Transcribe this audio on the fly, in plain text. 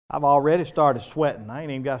I've already started sweating. I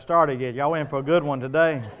ain't even got started yet. Y'all in for a good one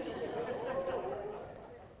today.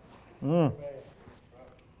 Y'all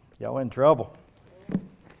in trouble.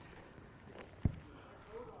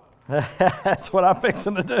 That's what I'm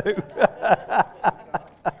fixing to do.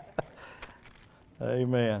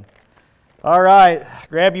 Amen. All right,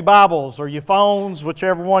 grab your Bibles or your phones,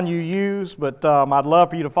 whichever one you use, but I'd love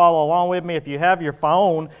for you to follow along with me. If you have your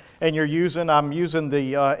phone and I'm using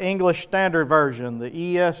the English Standard Version, the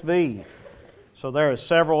ESV. So there are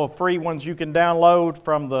several free ones you can download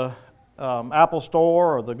from the Apple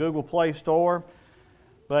Store or the Google Play Store.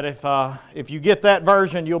 But if you get that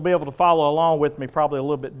version, you'll be able to follow along with me probably a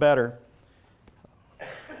little bit better.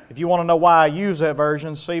 If you want to know why I use that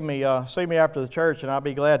version, see me after the church, and I'll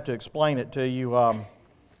be glad to explain it to you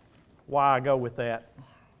why I go with that.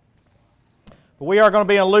 But we are going to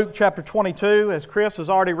be in Luke chapter 22, as Chris has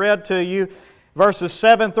already read to you, verses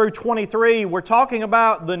 7 through 23. We're talking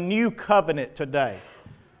about the new covenant today.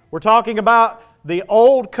 We're talking about the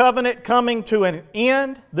old covenant coming to an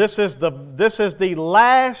end. This is the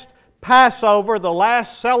last Passover, the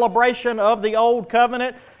last celebration of the old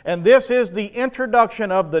covenant. And this is the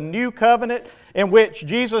introduction of the new covenant, in which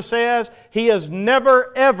Jesus says He is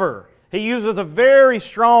never ever. He uses a very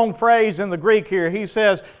strong phrase in the Greek here. He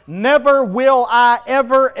says, "Never will I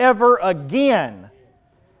ever again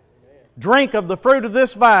drink of the fruit of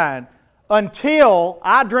this vine until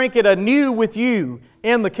I drink it anew with you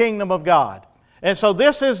in the kingdom of God." And so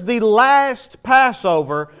this is the last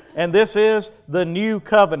Passover, and this is the new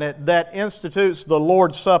covenant that institutes the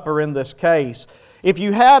Lord's Supper in this case. If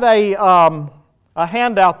you had a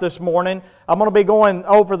handout this morning, I'm going to be going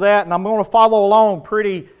over that, and I'm going to follow along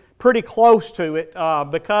pretty close to it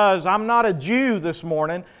because I'm not a Jew this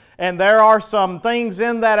morning, and there are some things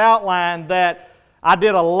in that outline that I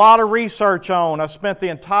did a lot of research on. I spent the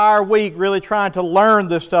entire week really trying to learn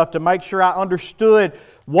this stuff to make sure I understood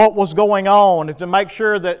what was going on and to make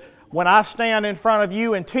sure that when I stand in front of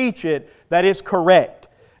you and teach it, that it's correct.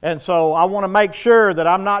 And so I want to make sure that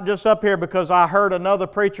I'm not just up here because I heard another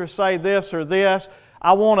preacher say this or this.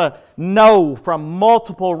 I want to know from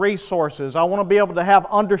multiple resources. I want to be able to have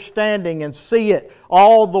understanding and see it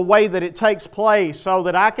all the way that it takes place so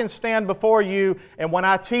that I can stand before you, and when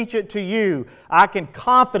I teach it to you, I can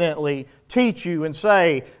confidently teach you and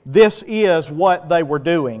say, this is what they were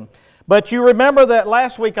doing. But you remember that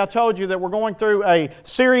last week I told you that we're going through a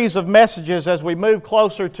series of messages as we move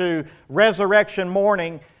closer to Resurrection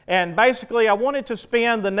Morning. And basically I wanted to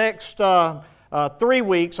spend the next 3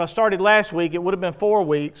 weeks. I started last week. It would have been 4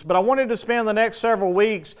 weeks. But I wanted to spend the next several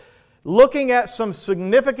weeks looking at some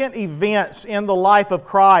significant events in the life of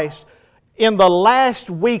Christ in the last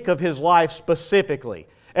week of His life specifically.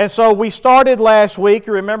 And so we started last week.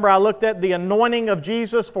 You remember I looked at the anointing of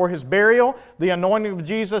Jesus for His burial, the anointing of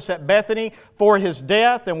Jesus at Bethany for His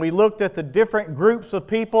death, and we looked at the different groups of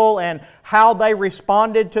people and how they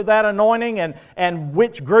responded to that anointing and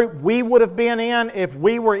which group we would have been in if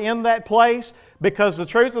we were in that place. Because the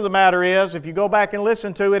truth of the matter is, if you go back and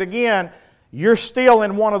listen to it again, you're still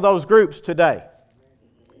in one of those groups today.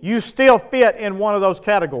 You still fit in one of those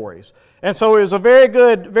categories. And so it was a very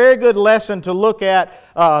good lesson to look at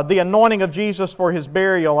the anointing of Jesus for His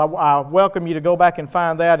burial. I welcome you to go back and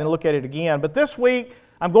find that and look at it again. But this week,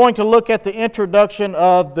 I'm going to look at the introduction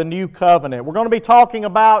of the new covenant. We're going to be talking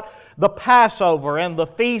about the Passover and the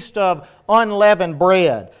Feast of Unleavened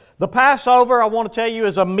Bread. The Passover, I want to tell you,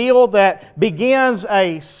 is a meal that begins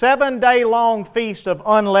a 7-day-long feast of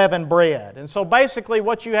unleavened bread. And so basically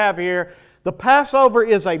what you have here, the Passover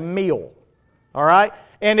is a meal, all right?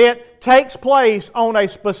 And it takes place on a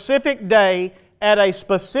specific day at a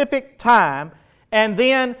specific time. And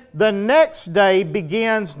then the next day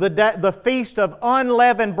begins the Feast of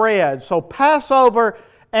Unleavened Bread. So Passover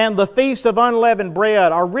and the Feast of Unleavened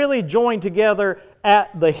Bread are really joined together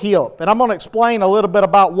at the hip. And I'm going to explain a little bit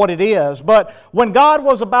about what it is. But when God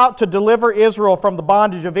was about to deliver Israel from the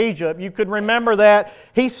bondage of Egypt, you could remember that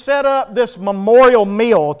He set up this memorial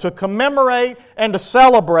meal to commemorate and to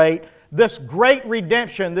celebrate this great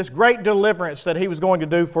redemption, this great deliverance that He was going to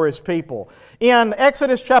do for His people. In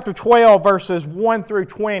Exodus chapter 12, verses 1 through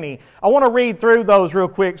 20, I want to read through those real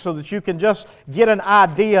quick so that you can just get an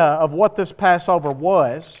idea of what this Passover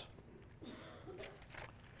was.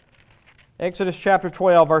 Exodus chapter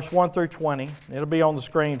 12, verse 1 through 20. It'll be on the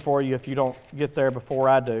screen for you if you don't get there before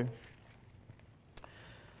I do.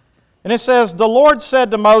 And it says, "The Lord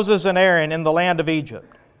said to Moses and Aaron in the land of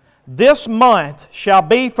Egypt, 'This month shall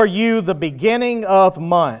be for you the beginning of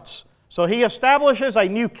months.'" So He establishes a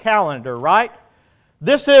new calendar, right?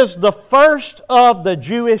 This is the first of the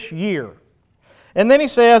Jewish year. And then he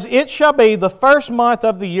says, "It shall be the first month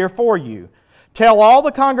of the year for you. Tell all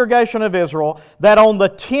the congregation of Israel that on the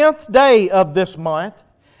 10th day of this month,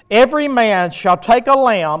 every man shall take a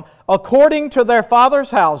lamb according to their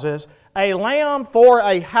father's houses, a lamb for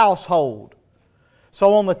a household."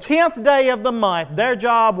 So on the 10th day of the month, their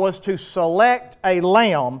job was to select a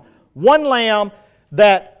lamb, one lamb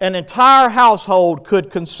that an entire household could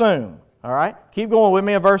consume. All right? Keep going with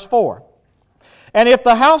me in verse 4. "And if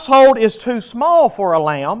the household is too small for a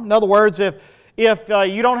lamb," in other words, if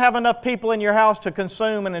you don't have enough people in your house to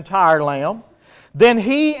consume an entire lamb, "then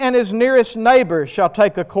he and his nearest neighbor shall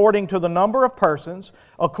take according to the number of persons,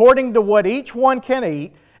 according to what each one can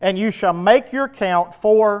eat, and you shall make your count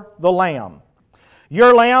for the lamb.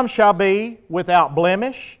 Your lamb shall be without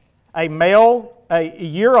blemish, a male a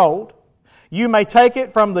year old. You may take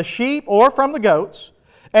it from the sheep or from the goats,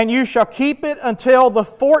 and you shall keep it until the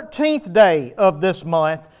 14th day of this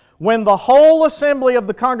month, when the whole assembly of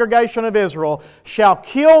the congregation of Israel shall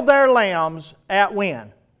kill their lambs at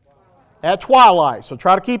when? At twilight. So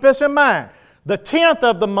try to keep this in mind. The 10th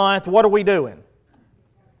of the month, what are we doing?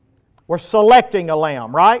 We're selecting a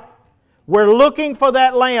lamb, right? We're looking for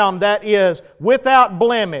that lamb that is without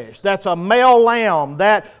blemish. That's a male lamb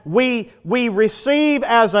that we receive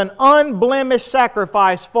as an unblemished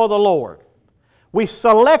sacrifice for the Lord. We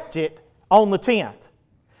select it on the 10th.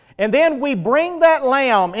 And then we bring that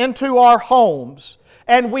lamb into our homes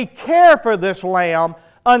and we care for this lamb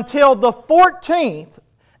until the 14th.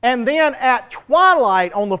 And then at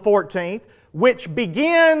twilight on the 14th, which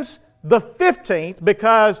begins the 15th,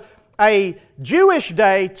 because a Jewish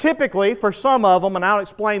day typically, for some of them, and I'll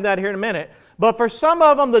explain that here in a minute, but for some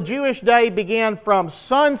of them the Jewish day began from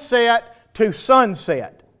sunset to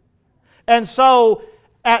sunset. And so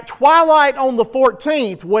at twilight on the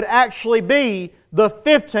 14th would actually be the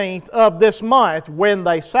 15th of this month when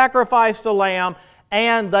they sacrifice the lamb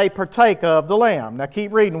and they partake of the lamb. Now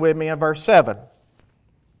keep reading with me in verse 7.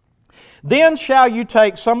 "Then shall you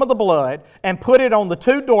take some of the blood and put it on the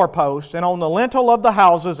 2 doorposts and on the lintel of the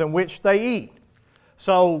houses in which they eat."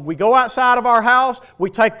 So we go outside of our house,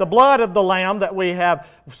 we take the blood of the lamb that we have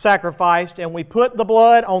sacrificed, and we put the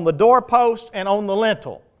blood on the doorpost and on the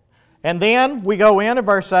lintel. And then we go in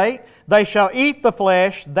verse 8, "They shall eat the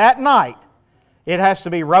flesh that night. It has to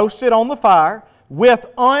be roasted on the fire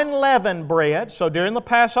with unleavened bread." So during the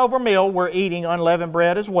Passover meal, we're eating unleavened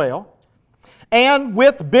bread as well. "And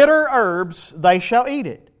with bitter herbs they shall eat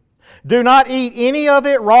it. Do not eat any of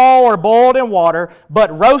it raw or boiled in water,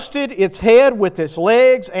 but roasted its head with its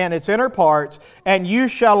legs and its inner parts, and you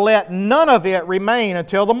shall let none of it remain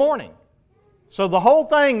until the morning." So the whole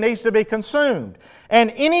thing needs to be consumed.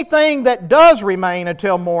 "And anything that does remain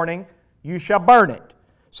until morning, you shall burn it."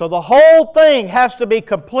 So the whole thing has to be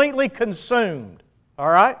completely consumed. All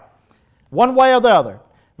right? One way or the other.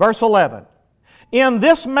 Verse 11. "In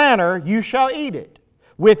this manner you shall eat it,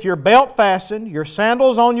 with your belt fastened, your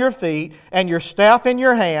sandals on your feet, and your staff in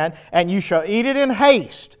your hand, and you shall eat it in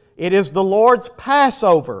haste. It is the Lord's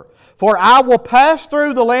Passover. For I will pass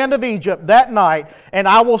through the land of Egypt that night, and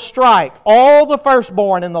I will strike all the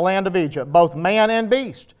firstborn in the land of Egypt, both man and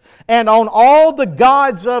beast. And on all the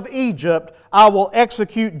gods of Egypt I will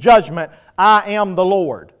execute judgment. I am the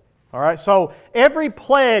Lord." All right, so every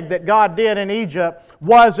plague that God did in Egypt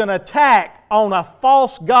was an attack on a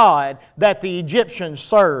false god that the Egyptians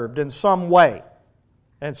served in some way.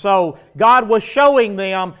 And so God was showing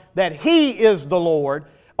them that He is the Lord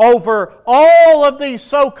over all of these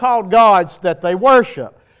so-called gods that they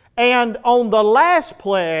worship. And on the last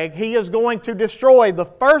plague, He is going to destroy the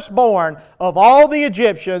firstborn of all the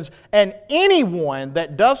Egyptians, and anyone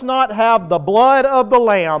that does not have the blood of the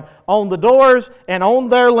Lamb on the doors and on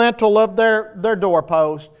their lintel of their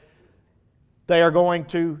doorpost, they are going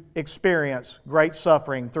to experience great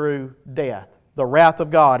suffering through death. The wrath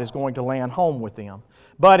of God is going to land home with them.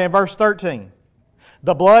 But in verse 13,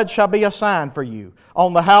 "The blood shall be a sign for you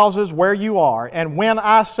on the houses where you are, and when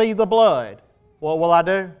I see the blood," what will I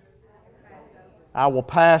do? "I will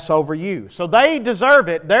pass over you." So they deserve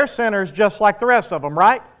it. They're sinners just like the rest of them,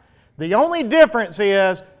 right? The only difference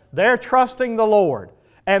is they're trusting the Lord,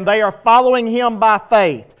 and they are following Him by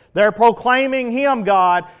faith. They're proclaiming Him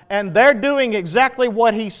God, and they're doing exactly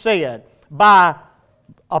what He said by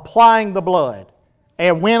applying the blood.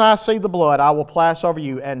 "And when I see the blood, I will pass over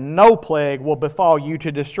you, and no plague will befall you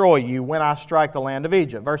to destroy you when I strike the land of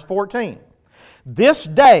Egypt." Verse 14, "This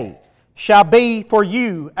day shall be for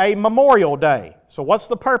you a memorial day." So what's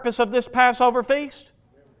the purpose of this Passover feast?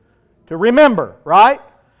 To remember, right?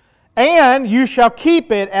 "And you shall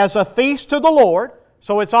keep it as a feast to the Lord."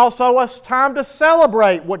 So it's also a time to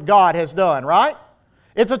celebrate what God has done, right?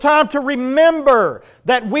 It's a time to remember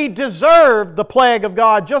that we deserve the plague of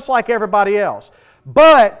God just like everybody else.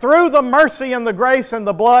 But through the mercy and the grace and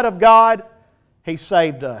the blood of God, He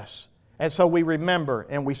saved us. And so we remember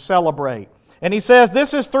and we celebrate. And He says,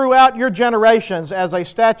 this is throughout your generations as a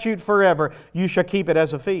statute forever. You shall keep it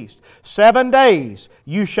as a feast. 7 days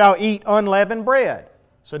you shall eat unleavened bread.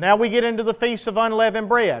 So now we get into the Feast of Unleavened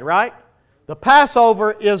Bread, right? The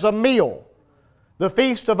Passover is a meal. The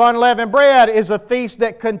Feast of Unleavened Bread is a feast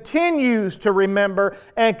that continues to remember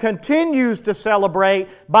and continues to celebrate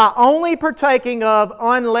by only partaking of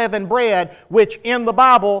unleavened bread, which in the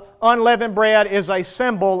Bible, unleavened bread is a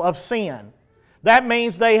symbol of sin. That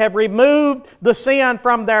means they have removed the sin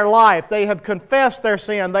from their life. They have confessed their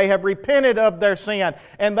sin. They have repented of their sin.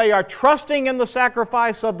 And they are trusting in the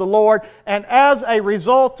sacrifice of the Lord. And as a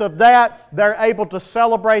result of that, they're able to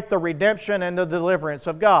celebrate the redemption and the deliverance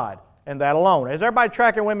of God. And that alone. Is everybody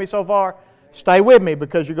tracking with me so far? Stay with me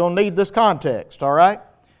because you're going to need this context, all right?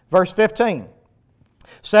 Verse 15.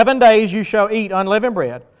 7 days you shall eat unleavened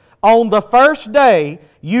bread. On the first day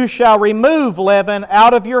you shall remove leaven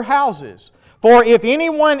out of your houses. For if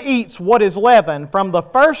anyone eats what is leavened from the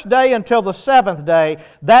first day until the 7th day,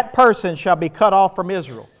 that person shall be cut off from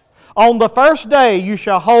Israel. On the first day you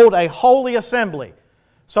shall hold a holy assembly.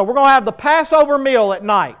 So we're going to have the Passover meal at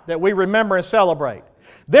night that we remember and celebrate.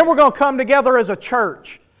 Then we're going to come together as a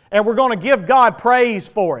church and we're going to give God praise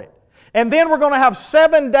for it. And then we're going to have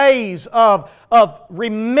 7 days of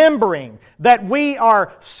remembering that we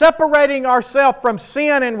are separating ourselves from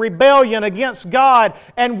sin and rebellion against God,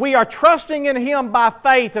 and we are trusting in Him by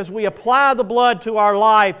faith as we apply the blood to our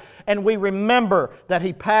life, and we remember that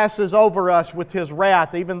He passes over us with His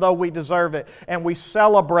wrath even though we deserve it, and we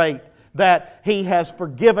celebrate that He has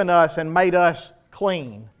forgiven us and made us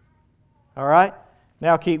clean. All right?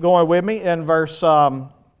 Now keep going with me in verse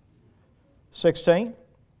 16.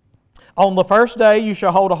 On the first day you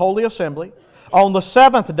shall hold a holy assembly. On the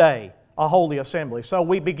 7th day a holy assembly. So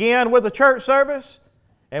we begin with a church service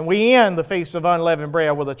and we end the Feast of Unleavened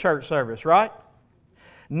Bread with a church service, right?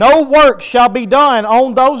 No work shall be done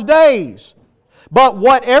on those days, but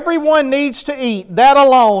what everyone needs to eat, that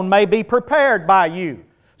alone may be prepared by you.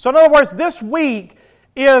 So in other words, this week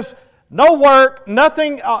is no work,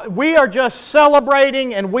 nothing. We are just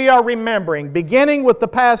celebrating and we are remembering, beginning with the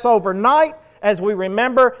Passover night as we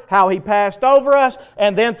remember how He passed over us,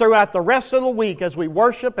 and then throughout the rest of the week as we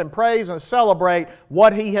worship and praise and celebrate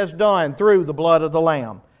what He has done through the blood of the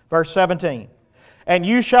Lamb. Verse 17. And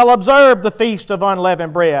you shall observe the Feast of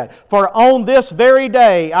Unleavened Bread, for on this very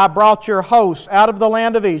day I brought your hosts out of the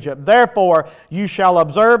land of Egypt. Therefore you shall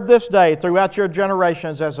observe this day throughout your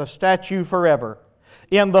generations as a statute forever.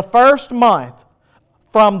 In the first month,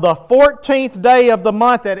 from the 14th day of the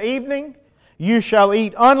month at evening, you shall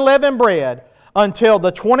eat unleavened bread until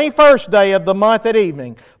the 21st day of the month at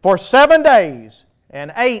evening. For 7 days,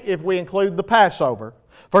 and 8 if we include the Passover,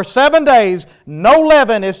 for 7 days no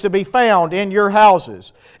leaven is to be found in your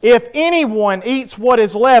houses. If anyone eats what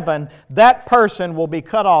is leavened, that person will be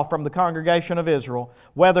cut off from the congregation of Israel.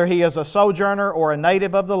 Whether he is a sojourner or a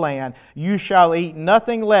native of the land, you shall eat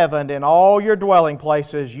nothing leavened in all your dwelling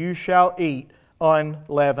places. You shall eat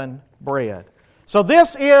unleavened bread. So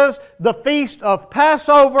this is the feast of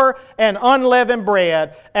Passover and unleavened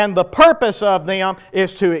bread, and the purpose of them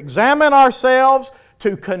is to examine ourselves,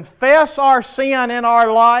 to confess our sin in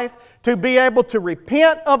our life, to be able to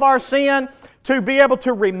repent of our sin, to be able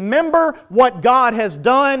to remember what God has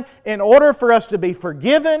done in order for us to be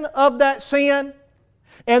forgiven of that sin.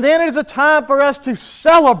 And then it is a time for us to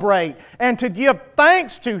celebrate and to give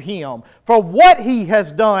thanks to Him for what He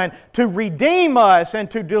has done to redeem us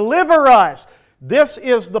and to deliver us. This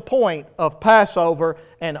is the point of Passover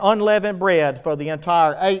and unleavened bread for the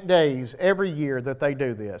entire 8 days every year that they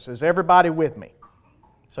do this. Is everybody with me?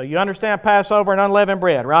 So you understand Passover and unleavened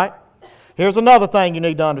bread, right? Here's another thing you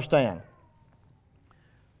need to understand.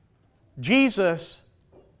 Jesus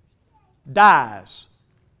dies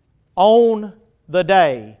on the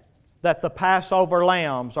day that the Passover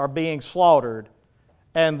lambs are being slaughtered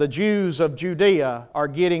and the Jews of Judea are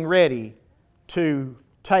getting ready to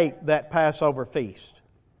take that Passover feast,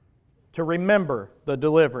 to remember the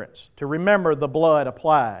deliverance, to remember the blood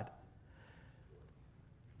applied.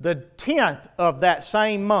 The 10th of that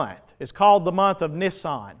same month is called the month of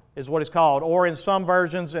Nisan, is what it's called. Or in some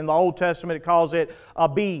versions in the Old Testament it calls it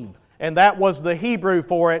Abib. And that was the Hebrew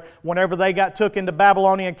for it. Whenever they got took into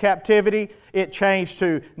Babylonian captivity, it changed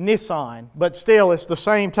to Nisan. But still, it's the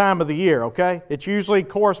same time of the year, okay? It usually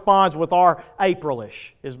corresponds with our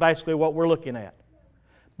Aprilish, is basically what we're looking at.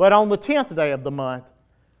 But on the 10th day of the month,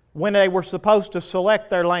 when they were supposed to select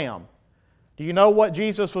their lamb, Do you know what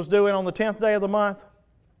Jesus was doing on the 10th day of the month?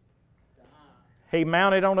 He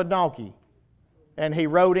mounted on a donkey and He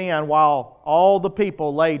rode in while all the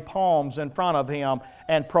people laid palms in front of Him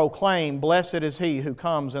and proclaimed, "Blessed is He who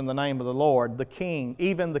comes in the name of the Lord, the King,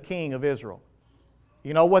 even the King of Israel."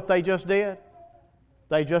 You know what they just did?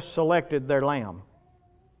 They just selected their lamb.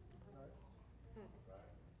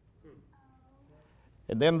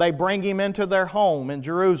 And then they bring Him into their home in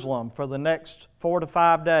Jerusalem for the next 4 to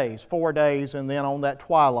 5 days. 4 days, and then on that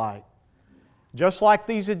twilight. Just like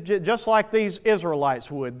these Israelites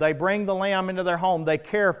would. They bring the lamb into their home. They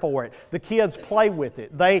care for it. The kids play with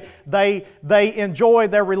it. They enjoy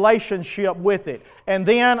their relationship with it. And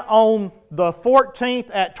then on the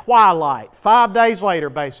 14th at twilight, 5 days later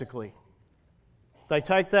basically, they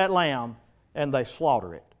take that lamb and they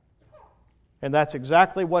slaughter it. And that's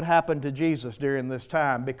exactly what happened to Jesus during this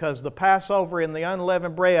time, because the Passover and the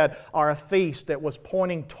unleavened bread are a feast that was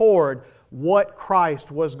pointing toward what Christ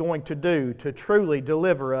was going to do to truly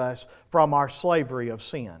deliver us from our slavery of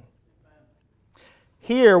sin.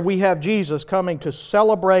 Here we have Jesus coming to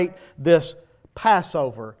celebrate this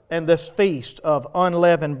Passover and this feast of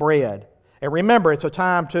unleavened bread. And remember, it's a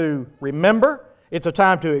time to remember. It's a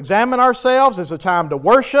time to examine ourselves. It's a time to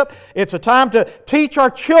worship. It's a time to teach our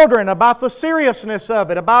children about the seriousness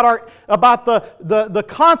of it, about the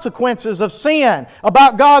consequences of sin,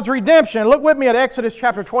 about God's redemption. Look with me at Exodus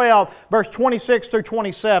chapter 12, verse 26 through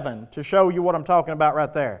 27 to show you what I'm talking about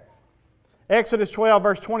right there. Exodus 12,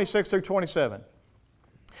 verse 26 through 27.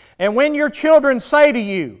 "And when your children say to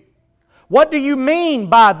you, 'What do you mean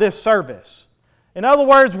by this service?' In other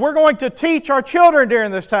words, we're going to teach our children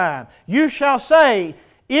during this time. You shall say,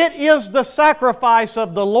 'It is the sacrifice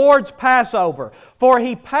of the Lord's Passover. For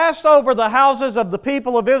He passed over the houses of the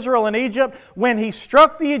people of Israel in Egypt when He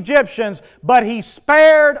struck the Egyptians, but He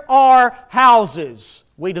spared our houses.'"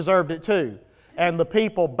 We deserved it too. "And the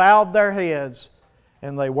people bowed their heads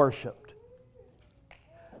and they worshiped."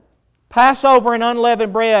 Passover and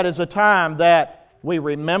unleavened bread is a time that we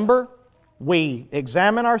remember, we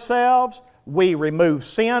examine ourselves, we remove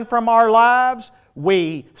sin from our lives.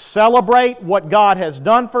 We celebrate what God has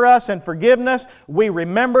done for us in forgiveness. We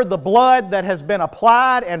remember the blood that has been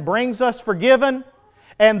applied and brings us forgiven.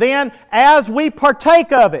 And then as we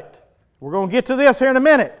partake of it, we're going to get to this here in a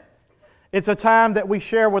minute, it's a time that we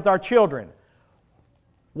share with our children.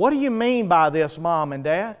 "What do you mean by this, Mom and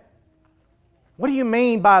Dad? What do you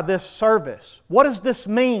mean by this service? What does this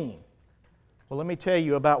mean?" Well, let me tell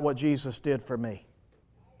you about what Jesus did for me.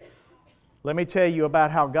 Let me tell you about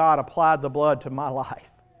how God applied the blood to my life.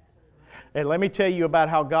 And let me tell you about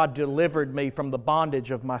how God delivered me from the bondage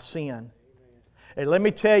of my sin. And let me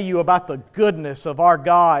tell you about the goodness of our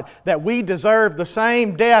God, that we deserve the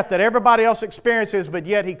same death that everybody else experiences, but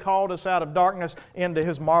yet He called us out of darkness into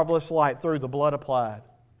His marvelous light through the blood applied.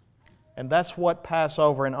 And that's what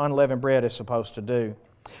Passover and unleavened bread is supposed to do.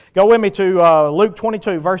 Go with me to Luke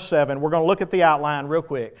 22, verse 7. We're going to look at the outline real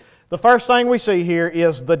quick. The first thing we see here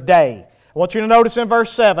is the day. I want you to notice in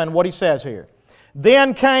verse 7 what He says here.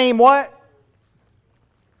 "Then came" what?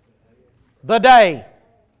 The day.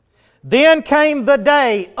 "Then came the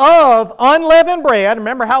day of unleavened bread."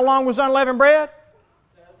 Remember, how long was unleavened bread?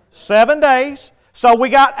 7 days. So we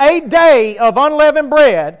got a day of unleavened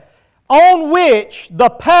bread on which the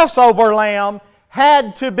Passover lamb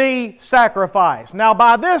had to be sacrificed. Now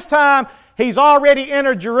by this time, He's already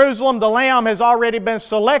entered Jerusalem. The lamb has already been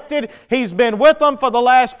selected. He's been with them for the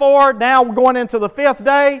last 4. Now we're going into the 5th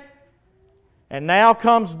day. And now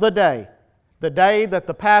comes the day that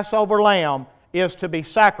the Passover lamb is to be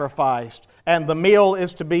sacrificed and the meal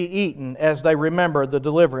is to be eaten as they remember the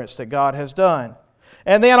deliverance that God has done.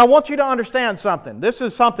 And then I want you to understand something. This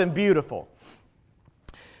is something beautiful.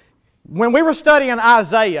 When we were studying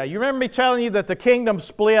Isaiah, you remember me telling you that the kingdom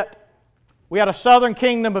split? We had a southern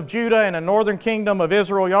kingdom of Judah and a northern kingdom of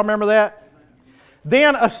Israel. Y'all remember that?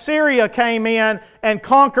 Then Assyria came in and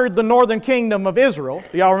conquered the northern kingdom of Israel.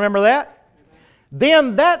 Do y'all remember that?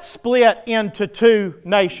 Then that split into 2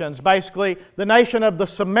 nations, basically the nation of the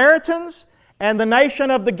Samaritans and the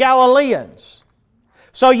nation of the Galileans.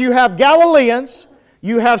 So you have Galileans,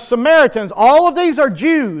 you have Samaritans. All of these are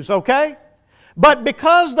Jews, okay? But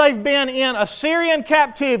because they've been in Assyrian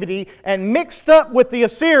captivity and mixed up with the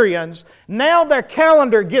Assyrians, now their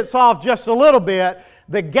calendar gets off just a little bit.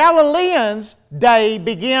 The Galileans' day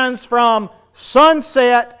begins from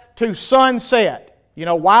sunset to sunset. You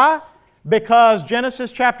know why? Because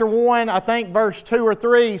Genesis chapter 1, I think verse 2 or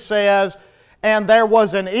 3 says, "And there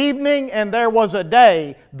was an evening and there was a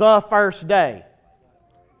day, the first day."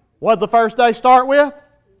 What did the first day start with?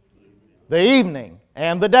 The evening.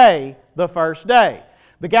 And the day, the first day.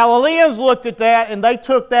 The Galileans looked at that and they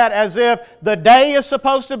took that as if the day is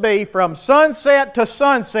supposed to be from sunset to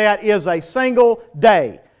sunset is a single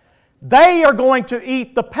day. They are going to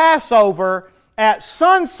eat the Passover at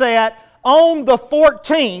sunset on the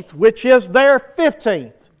 14th, which is their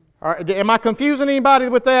 15th. All right, am I confusing anybody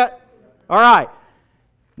with that? All right.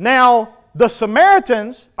 Now, the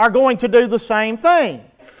Samaritans are going to do the same thing.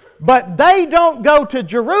 But they don't go to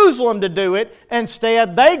Jerusalem to do it.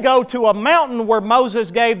 Instead, they go to a mountain where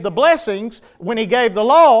Moses gave the blessings when he gave the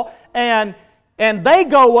law, and they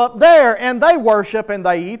go up there and they worship and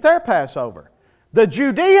they eat their Passover. The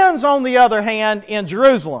Judeans, on the other hand, in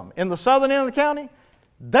Jerusalem, in the southern end of the county,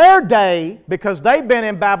 their day, because they've been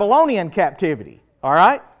in Babylonian captivity, all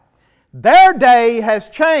right? Their day has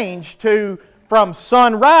changed from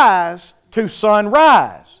sunrise to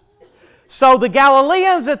sunrise. So the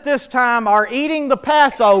Galileans at this time are eating the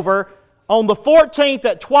Passover on the 14th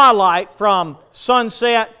at twilight from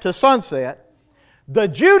sunset to sunset. The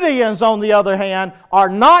Judeans, on the other hand, are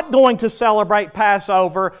not going to celebrate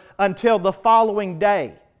Passover until the following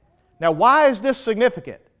day. Now, why is this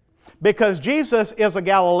significant? Because Jesus is a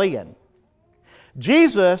Galilean.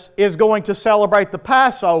 Jesus is going to celebrate the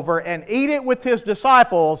Passover and eat it with His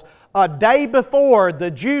disciples a day before the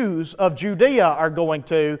Jews of Judea are going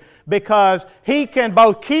to, because He can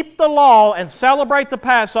both keep the law and celebrate the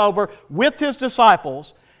Passover with His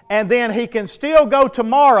disciples, and then He can still go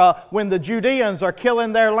tomorrow when the Judeans are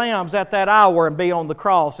killing their lambs at that hour and be on the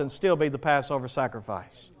cross and still be the Passover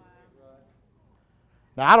sacrifice.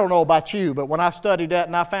 Now, I don't know about you, but when I studied that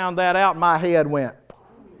and I found that out, my head went.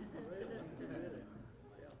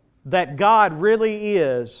 That God really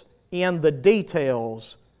is in the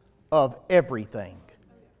details of everything.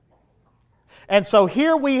 And so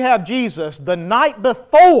here we have Jesus the night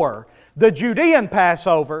before the Judean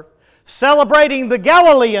Passover celebrating the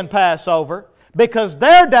Galilean Passover, because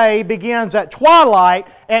their day begins at twilight,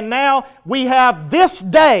 and now we have this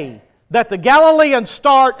day that the Galileans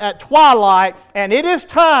start at twilight, and it is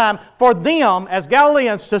time for them as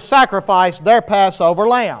Galileans to sacrifice their Passover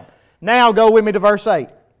lamb. Now go with me to verse 8.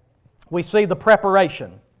 We see the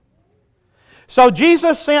preparation. So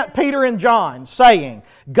Jesus sent Peter and John, saying,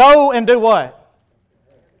 "Go and do what?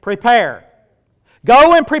 Prepare.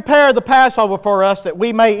 Go and prepare the Passover for us that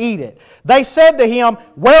we may eat it." They said to Him,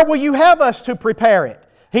 "Where will you have us to prepare it?"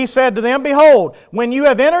 He said to them, "Behold, when you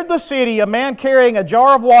have entered the city, a man carrying a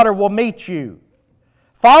jar of water will meet you.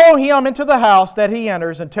 Follow him into the house that he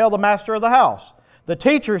enters and tell the master of the house, The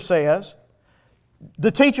teacher says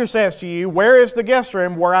to you, where is the guest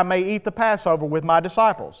room where I may eat the Passover with my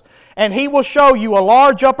disciples? And he will show you a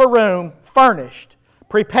large upper room furnished.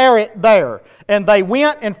 Prepare it there." And they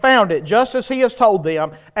went and found it just as He has told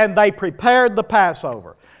them, and they prepared the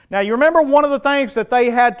Passover. Now you remember one of the things that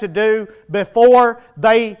they had to do before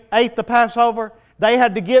they ate the Passover? They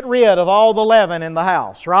had to get rid of all the leaven in the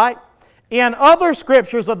house, right? In other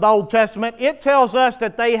scriptures of the Old Testament, it tells us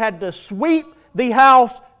that they had to sweep the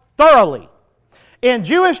house thoroughly. In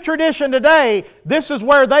Jewish tradition today, this is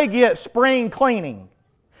where they get spring cleaning.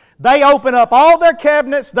 They open up all their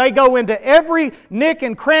cabinets. They go into every nick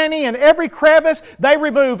and cranny and every crevice. They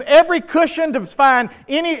remove every cushion to find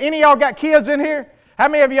any of y'all got kids in here? How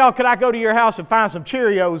many of y'all could I go to your house and find some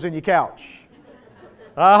Cheerios in your couch?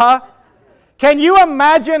 Can you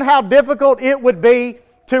imagine how difficult it would be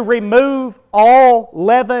to remove all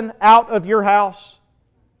leaven out of your house?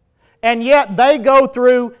 And yet they go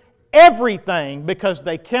through everything because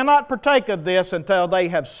they cannot partake of this until they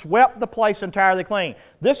have swept the place entirely clean.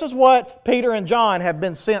 This is what Peter and John have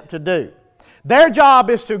been sent to do. Their job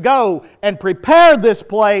is to go and prepare this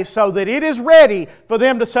place so that it is ready for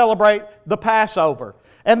them to celebrate the Passover.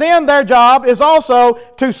 And then their job is also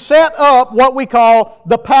to set up what we call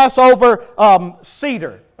the Passover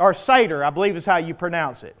Seder, or Seder, I believe is how you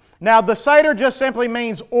pronounce it. Now, the Seder just simply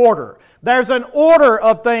means order. There's an order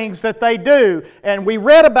of things that they do, and we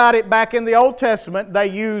read about it back in the Old Testament. They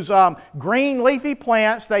use green leafy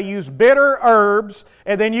plants, they use bitter herbs,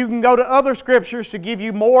 and then you can go to other scriptures to give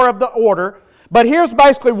you more of the order. But here's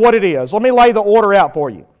basically what it is. Let me lay the order out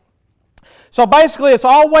for you. So basically, it's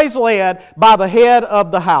always led by the head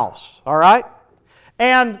of the house, all right?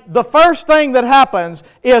 And the first thing that happens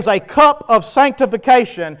is a cup of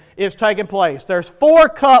sanctification is taking place. There's 4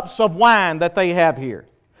 cups of wine that they have here.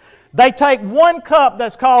 They take 1 cup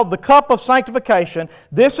that's called the cup of sanctification.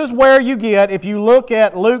 This is where you get, if you look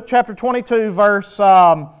at Luke chapter 22, verse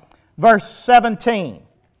 17.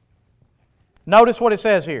 Notice what it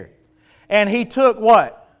says here. And he took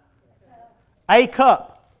what? A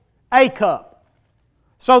cup. A cup.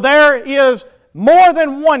 So there is more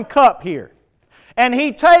than 1 cup here. And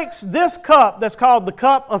He takes this cup that's called the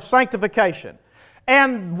cup of sanctification.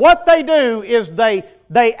 And what they do is they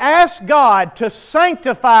ask God to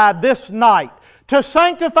sanctify this night, to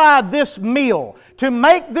sanctify this meal, to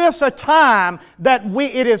make this a time that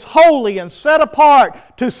it is holy and set apart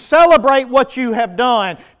to celebrate what you have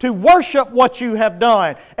done, to worship what you have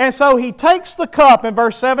done. And so He takes the cup in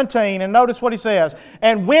verse 17, and notice what He says.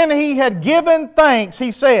 And when He had given thanks,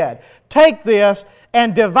 He said, "Take this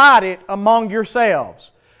and divide it among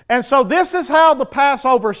yourselves." And so this is how the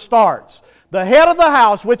Passover starts. The head of the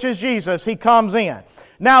house, which is Jesus, He comes in.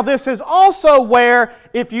 Now this is also where,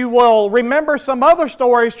 if you will remember some other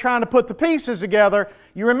stories trying to put the pieces together,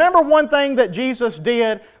 you remember one thing that Jesus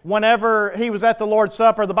did whenever He was at the Lord's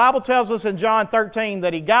Supper. The Bible tells us in John 13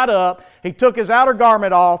 that He got up, He took His outer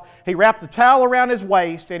garment off, He wrapped a towel around His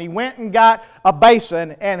waist, and He went and got a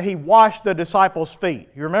basin and He washed the disciples' feet.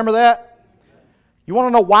 You remember that? You want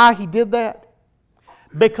to know why He did that?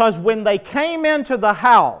 Because when they came into the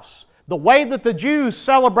house, the way that the Jews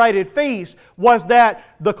celebrated feasts was that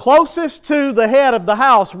the closest to the head of the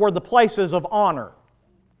house were the places of honor.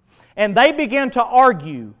 And they began to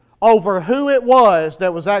argue over who it was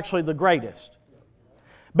that was actually the greatest.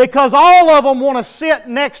 Because all of them want to sit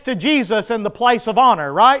next to Jesus in the place of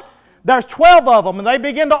honor, right? There's 12 of them, and they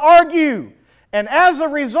begin to argue. And as a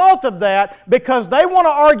result of that, because they want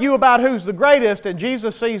to argue about who's the greatest, and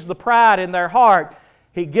Jesus sees the pride in their heart,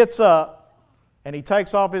 He gets up, and He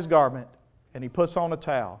takes off His garment, and He puts on a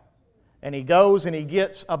towel. And He goes and He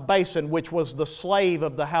gets a basin, which was the slave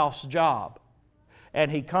of the house job. And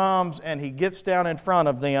He comes and He gets down in front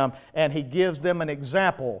of them, and He gives them an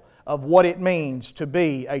example of what it means to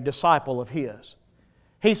be a disciple of His.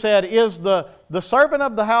 He said, "Is the servant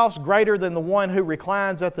of the house greater than the one who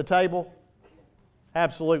reclines at the table?"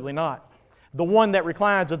 Absolutely not. The one that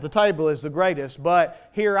reclines at the table is the greatest, but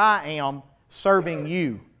here I am serving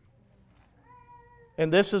you.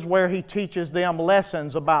 And this is where He teaches them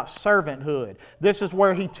lessons about servanthood. This is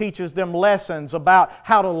where He teaches them lessons about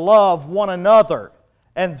how to love one another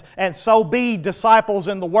and so be disciples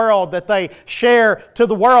in the world, that they share to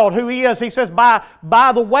the world who He is. He says,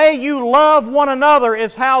 by the way you love one another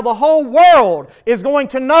is how the whole world is going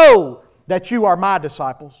to know that you are My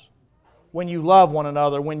disciples. When you love one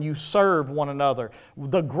another, when you serve one another.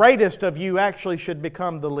 The greatest of you actually should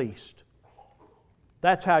become the least.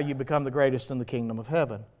 That's how you become the greatest in the kingdom of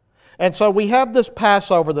heaven. And so we have this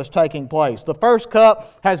Passover that's taking place. The first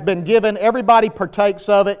cup has been given. Everybody partakes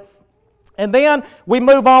of it. And then we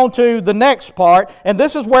move on to the next part. And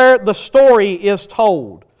this is where the story is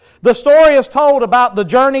told. The story is told about the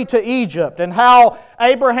journey to Egypt and how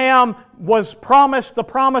Abraham was promised the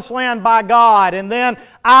promised land by God, and then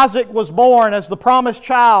Isaac was born as the promised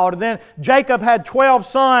child, and then Jacob had 12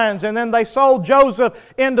 sons, and then they sold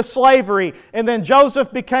Joseph into slavery, and then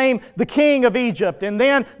Joseph became the king of Egypt, and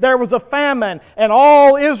then there was a famine, and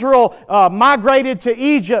all Israel migrated to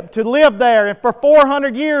Egypt to live there, and for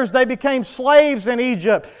 400 years they became slaves in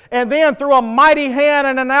Egypt, and then through a mighty hand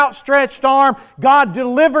and an outstretched arm, God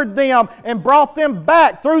delivered them and brought them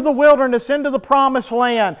back through the wilderness into the promised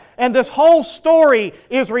land. And this whole story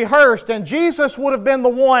is rehearsed, and Jesus would have been the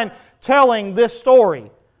one telling this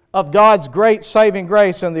story of God's great saving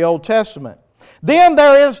grace in the Old Testament. Then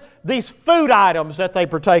there is these food items that they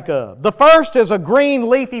partake of. The first is a green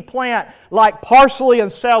leafy plant like parsley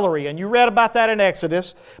and celery, and you read about that in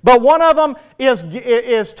Exodus. But one of them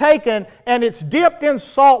is taken and it's dipped in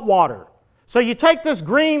salt water. So you take this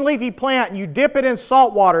green leafy plant and you dip it in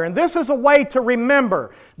salt water, and this is a way to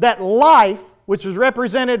remember that life, which is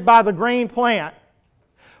represented by the green plant,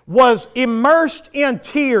 was immersed in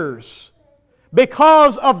tears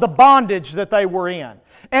because of the bondage that they were in.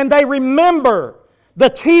 And they remember the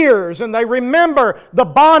tears and they remember the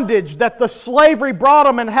bondage that the slavery brought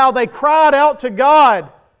them and how they cried out to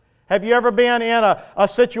God. Have you ever been in a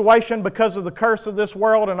situation because of the curse of this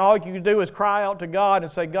world and all you can do is cry out to God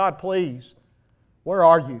and say, God, please, where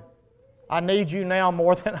are you? I need you now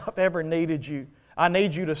more than I've ever needed you. I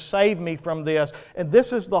need you to save me from this. And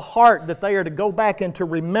this is the heart that they are to go back and to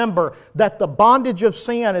remember that the bondage of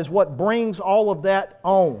sin is what brings all of that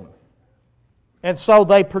on. And so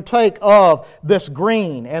they partake of this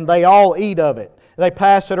green and they all eat of it. They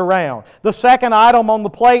pass it around. The second item on the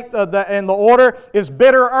plate in the order is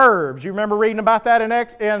bitter herbs. You remember reading about that in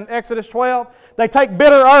Exodus 12? They take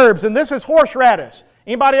bitter herbs, and this is horseradish.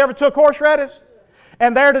 Anybody ever took horseradish?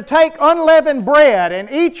 And they're to take unleavened bread, and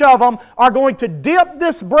each of them are going to dip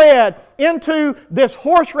this bread into this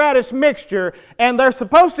horseradish mixture, and they're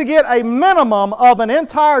supposed to get a minimum of an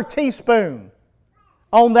entire teaspoon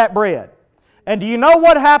on that bread. And do you know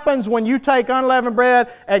what happens when you take unleavened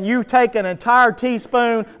bread and you take an entire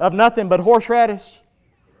teaspoon of nothing but horseradish?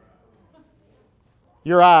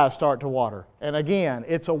 Your eyes start to water. And again,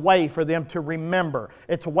 it's a way for them to remember.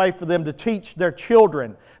 It's a way for them to teach their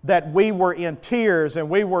children that we were in tears and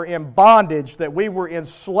we were in bondage, that we were in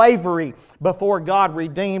slavery before God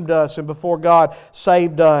redeemed us and before God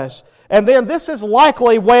saved us. And then this is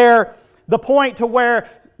likely where the point to where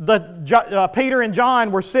Peter and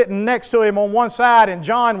John were sitting next to him on one side, and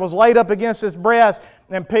John was laid up against his breast,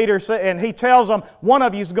 and he tells them, one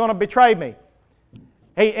of you is going to betray me.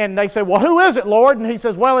 And they say, well, who is it, Lord? And he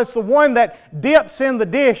says, well, it's the one that dips in the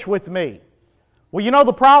dish with me. Well, you know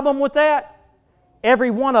the problem with that? Every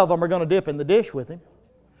one of them are going to dip in the dish with him.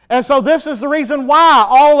 And so this is the reason why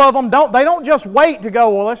all of them don't just wait to go,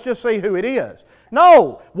 well, let's just see who it is.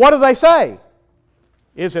 No. What do they say?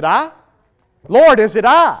 Is it I? Lord, is it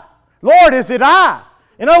I? Lord, is it I?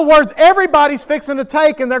 In other words, everybody's fixing to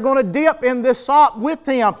take and they're going to dip in this sop with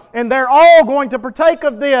him. And they're all going to partake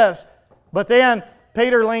of this. But then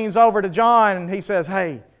Peter leans over to John and he says,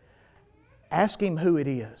 hey, ask him who it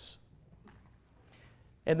is.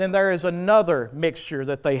 And then there is another mixture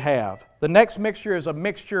that they have. The next mixture is a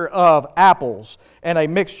mixture of apples and a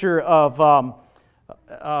mixture of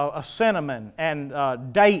a cinnamon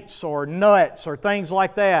and dates or nuts or things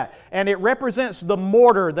like that. And it represents the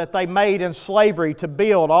mortar that they made in slavery to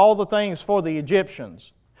build all the things for the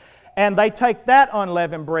Egyptians. And they take that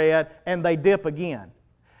unleavened bread and they dip again.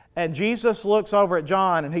 And Jesus looks over at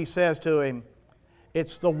John and he says to him,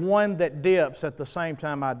 it's the one that dips at the same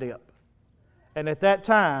time I dip. And at that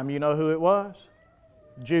time, you know who it was?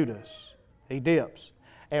 Judas. He dips.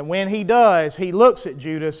 And when he does, he looks at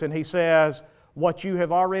Judas and he says, what you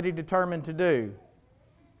have already determined to do,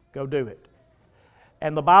 go do it.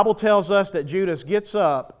 And the Bible tells us that Judas gets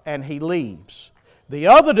up and he leaves. The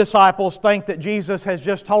other disciples think that Jesus has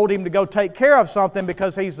just told him to go take care of something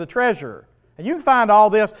because he's the treasurer. And you can find all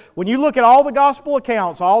this. When you look at all the gospel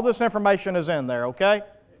accounts, all this information is in there, okay?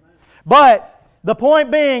 But the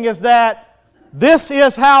point being is that this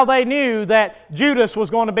is how they knew that Judas was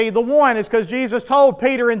going to be the one. It's because Jesus told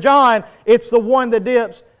Peter and John, it's the one that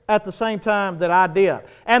dips at the same time that I dip.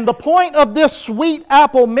 And the point of this sweet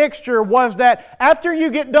apple mixture was that after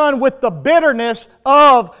you get done with the bitterness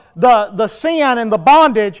of the sin and the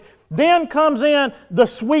bondage, then comes in the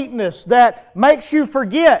sweetness that makes you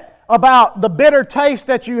forget about the bitter taste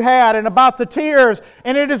that you had and about the tears.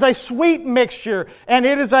 And it is a sweet mixture. And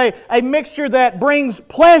it is a mixture that brings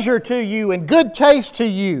pleasure to you and good taste to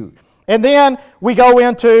you. And then we go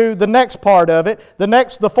into the next part of it.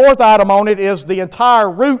 The fourth item on it is the entire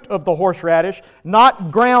root of the horseradish. Not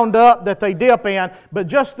ground up that they dip in, but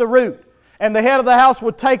just the root. And the head of the house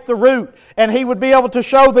would take the root and he would be able to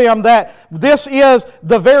show them that this is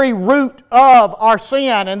the very root of our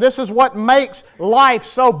sin. And this is what makes life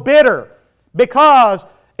so bitter. Because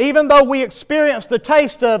even though we experience the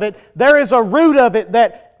taste of it, there is a root of it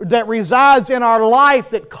that resides in our life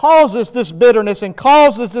that causes this bitterness and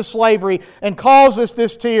causes this slavery and causes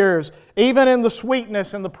this tears. Even in the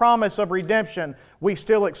sweetness and the promise of redemption, we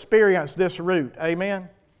still experience this root. Amen?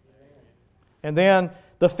 And then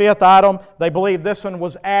the fifth item, they believe this one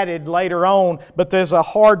was added later on, but there's a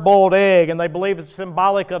hard-boiled egg, and they believe it's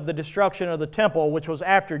symbolic of the destruction of the temple, which was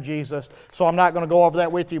after Jesus. So I'm not going to go over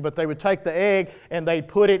that with you, but they would take the egg and they'd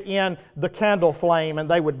put it in the candle flame and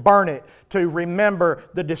they would burn it to remember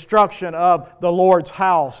the destruction of the Lord's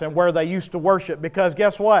house and where they used to worship. Because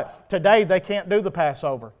guess what? Today they can't do the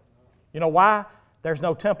Passover. You know why? There's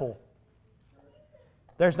no temple.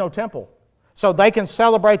 There's no temple. So they can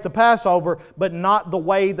celebrate the Passover, but not the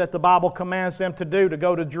way that the Bible commands them to do, to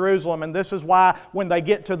go to Jerusalem. And this is why when they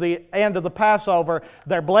get to the end of the Passover,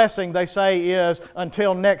 their blessing, they say, is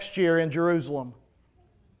until next year in Jerusalem.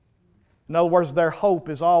 In other words, their hope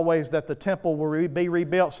is always that the temple will be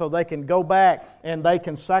rebuilt so they can go back and they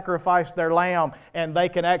can sacrifice their lamb and they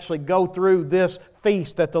can actually go through this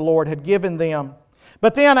feast that the Lord had given them.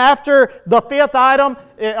 But then after the fifth item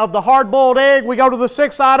of the hard-boiled egg, we go to the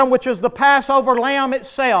sixth item, which is the Passover lamb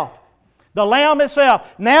itself. The lamb itself.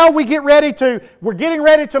 Now we're getting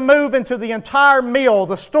ready to move into the entire meal.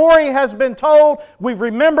 The story has been told. We've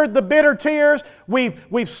remembered the bitter tears.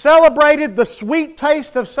 We've celebrated the sweet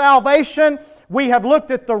taste of salvation. We have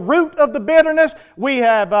looked at the root of the bitterness. We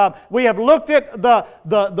have looked at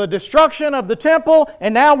the destruction of the temple.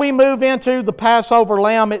 And now we move into the Passover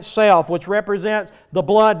lamb itself, which represents the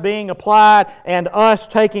blood being applied and us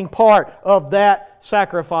taking part of that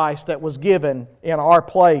sacrifice that was given in our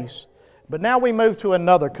place. But now we move to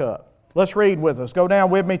another cup. Let's read with us. Go down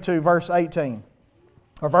with me to verse 18.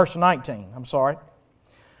 Or verse 19, I'm sorry.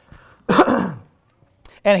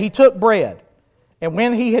 And He took bread, and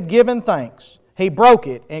when He had given thanks, He broke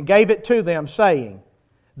it and gave it to them, saying,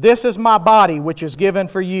 "This is my body which is given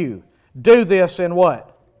for you. Do this in"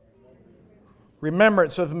 what?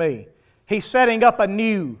 Remembrance of me. He's setting up a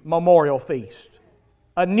new memorial feast.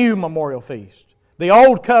 A new memorial feast. The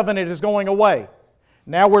old covenant is going away.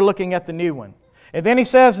 Now we're looking at the new one. And then He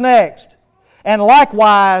says next, and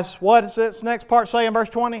likewise, what does this next part say in verse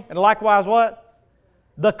 20? And likewise what?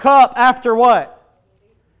 The cup after what?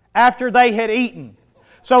 After they had eaten.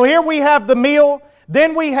 So here we have the meal.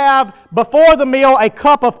 Then we have, before the meal, a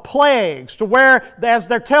cup of plagues, to where, as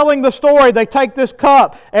they're telling the story, they take this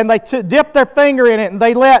cup and they dip their finger in it and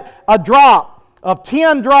they let a drop of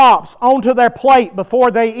 10 drops onto their plate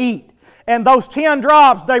before they eat. And those 10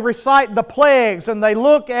 drops, they recite the plagues and they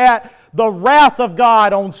look at the wrath of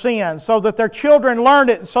God on sin, so that their children learn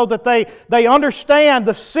it, so that they understand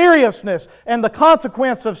the seriousness and the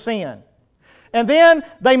consequence of sin. And then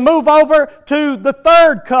they move over to the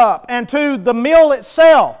third cup and to the meal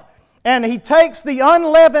itself. And He takes the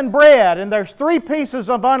unleavened bread, and there's 3 pieces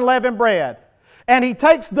of unleavened bread. And He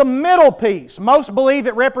takes the middle piece. Most believe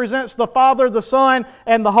it represents the Father, the Son,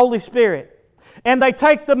 and the Holy Spirit. And they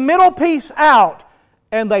take the middle piece out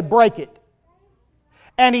and they break it.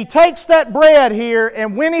 And He takes that bread here,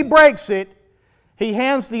 and when He breaks it, He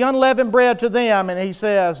hands the unleavened bread to them and He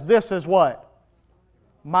says, "This is what?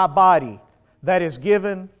 My body that is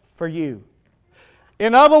given for you."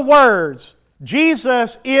 In other words,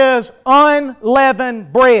 Jesus is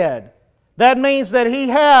unleavened bread. That means that He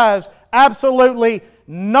has absolutely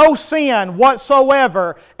no sin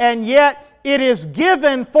whatsoever, and yet it is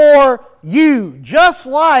given for you, just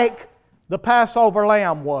like the Passover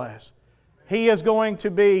lamb was. He is going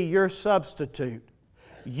to be your substitute.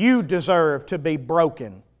 You deserve to be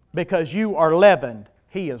broken because you are leavened.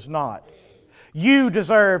 He is not. You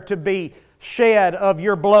deserve to be shed of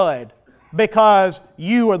your blood because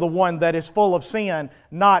you are the one that is full of sin,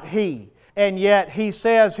 not He. And yet He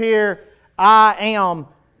says here, "I am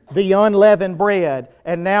the unleavened bread."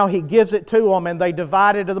 And now He gives it to them and they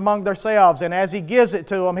divide it among themselves. And as He gives it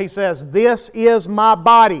to them, He says, "This is my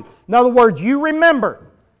body." In other words, you remember.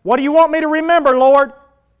 What do you want me to remember, Lord?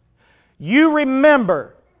 You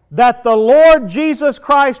remember that the Lord Jesus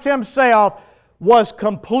Christ Himself was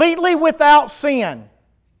completely without sin.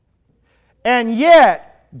 And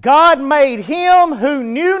yet, God made Him who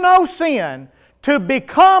knew no sin to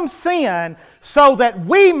become sin so that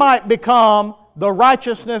we might become the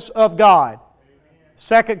righteousness of God.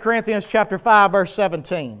 2 Corinthians chapter 5, verse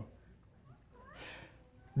 17.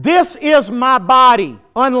 This is my body,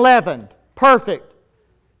 unleavened, perfect,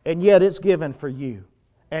 and yet it's given for you.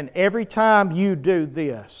 And every time you do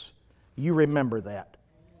this, you remember that.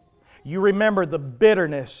 You remember the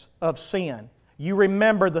bitterness of sin. You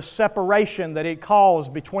remember the separation that it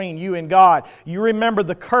caused between you and God. You remember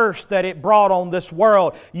the curse that it brought on this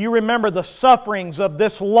world. You remember the sufferings of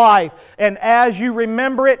this life. And as you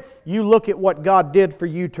remember it, you look at what God did for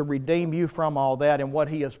you to redeem you from all that and what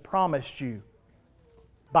He has promised you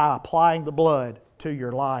by applying the blood to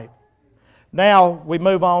your life. Now we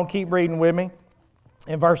move on. Keep reading with me.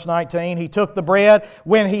 In verse 19, He took the bread.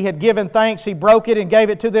 When He had given thanks, He broke it and gave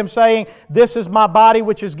it to them, saying, "This is my body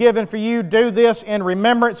which is given for you. Do this in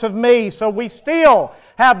remembrance of me." So we still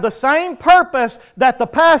have the same purpose that the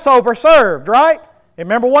Passover served, right?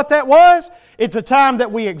 Remember what that was? It's a time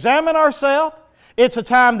that we examine ourselves. It's a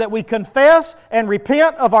time that we confess and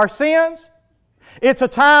repent of our sins. It's a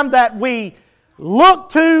time that we look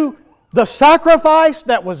to the sacrifice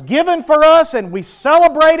that was given for us, and we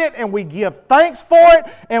celebrate it, and we give thanks for it,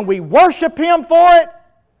 and we worship Him for it,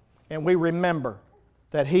 and we remember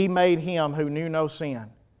that He made Him who knew no sin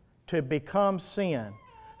to become sin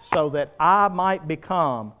so that I might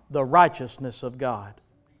become the righteousness of God.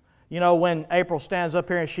 You know, when April stands up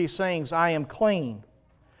here and she sings, "I am clean,"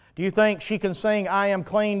 do you think she can sing, "I am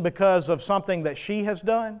clean," because of something that she has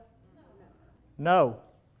done? No.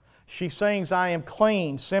 She sings, "I am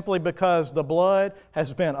clean," simply because the blood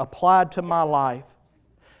has been applied to my life,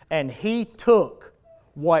 and He took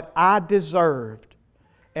what I deserved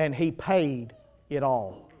and He paid it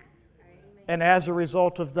all. And as a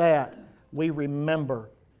result of that, we remember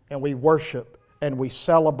and we worship and we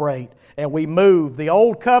celebrate and we move. The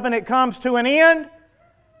old covenant comes to an end.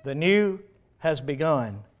 The new has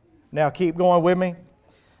begun. Now keep going with me.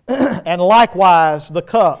 "And likewise the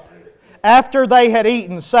cup, after they had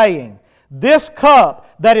eaten, saying, This cup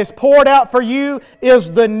that is poured out for you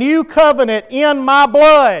is the new covenant in my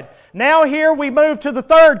blood." Now here we move to the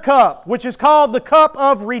third cup, which is called the cup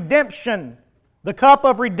of redemption. The cup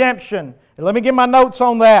of redemption. And let me get my notes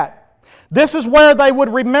on that. This is where they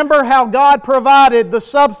would remember how God provided the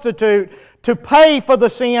substitute to pay for the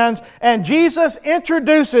sins, and Jesus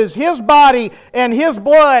introduces His body and His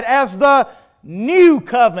blood as the new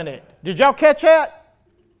covenant. Did y'all catch that?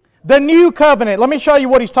 The new covenant. Let me show you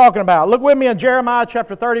what He's talking about. Look with me in Jeremiah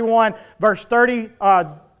chapter 31, verse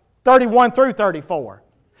 31 through 34.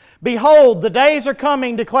 Behold, the days are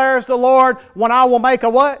coming, declares the Lord, when I will make a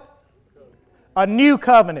what? A new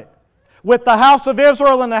covenant with the house of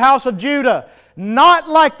Israel and the house of Judah, not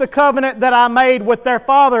like the covenant that I made with their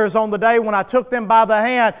fathers on the day when I took them by the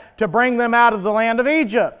hand to bring them out of the land of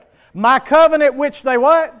Egypt. My covenant which they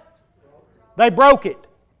what? They broke it.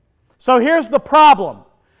 So here's the problem.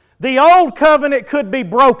 The old covenant could be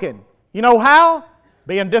broken. You know how?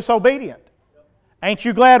 Being disobedient. Ain't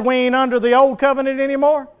you glad we ain't under the old covenant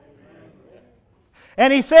anymore?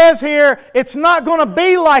 And He says here, it's not going to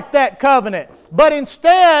be like that covenant, but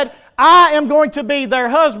instead, I am going to be their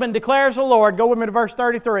husband, declares the Lord. Go with me to verse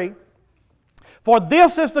 33. For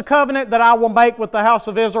this is the covenant that I will make with the house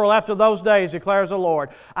of Israel after those days, declares the Lord.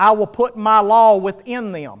 I will put my law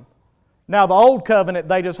within them. Now, the old covenant,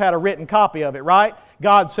 they just had a written copy of it, right?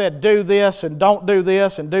 God said, do this and don't do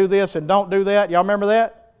this and do this and don't do that. Y'all remember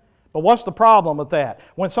that? But what's the problem with that?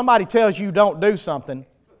 When somebody tells you don't do something,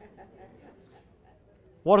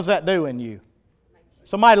 what does that do in you?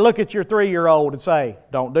 Somebody look at your 3-year-old and say,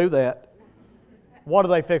 don't do that. What are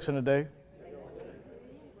they fixing to do?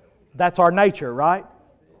 That's our nature, right?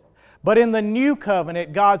 But in the new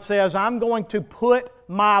covenant, God says, I'm going to put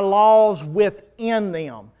my laws within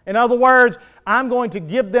them. In other words, I'm going to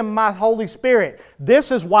give them my Holy Spirit.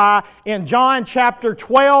 This is why in John chapter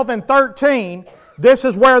 12 and 13, this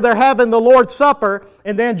is where they're having the Lord's Supper.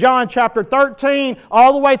 And then John chapter 13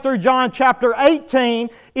 all the way through John chapter 18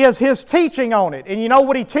 is His teaching on it. And you know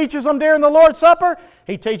what He teaches them during the Lord's Supper?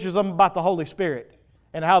 He teaches them about the Holy Spirit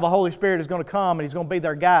and how the Holy Spirit is going to come and He's going to be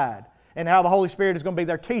their guide, and how the Holy Spirit is going to be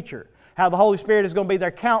their teacher, how the Holy Spirit is going to be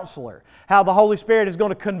their counselor, how the Holy Spirit is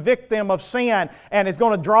going to convict them of sin and is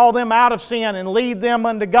going to draw them out of sin and lead them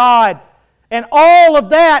unto God. And all of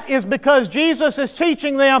that is because Jesus is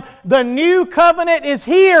teaching them the new covenant is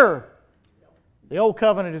here. The old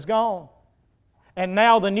covenant is gone. And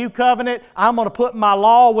now the new covenant, I'm going to put my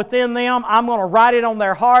law within them. I'm going to write it on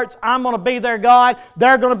their hearts. I'm going to be their God.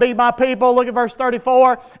 They're going to be my people. Look at verse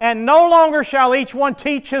 34. And no longer shall each one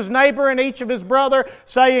teach his neighbor and each of his brother,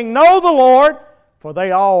 saying, Know the Lord, for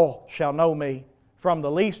they all shall know me, from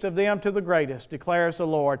the least of them to the greatest, declares the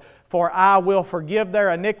Lord. For I will forgive their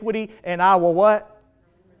iniquity, and I will what?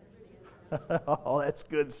 Oh, that's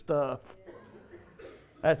good stuff.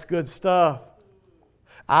 That's good stuff.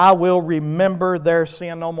 I will remember their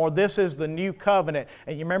sin no more. This is the new covenant.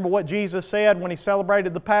 And you remember what Jesus said when He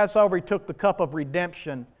celebrated the Passover? He took the cup of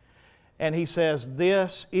redemption and He says,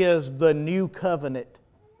 this is the new covenant.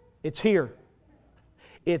 It's here.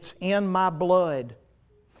 It's in my blood.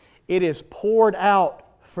 It is poured out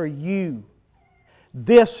for you.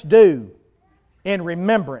 This do in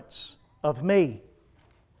remembrance of me.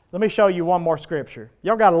 Let me show you one more scripture.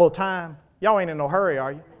 Y'all got a little time? Y'all ain't in no hurry,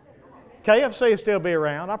 are you? KFC will still be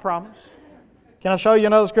around, I promise. Can I show you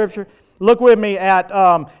another scripture? Look with me at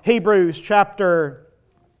Hebrews chapter...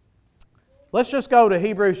 Let's just go to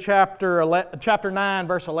Hebrews chapter 9,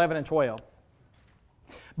 verse 11 and 12.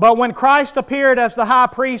 But when Christ appeared as the high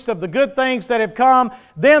priest of the good things that have come,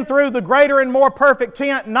 then through the greater and more perfect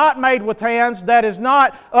tent, not made with hands, that is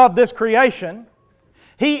not of this creation,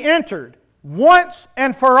 He entered once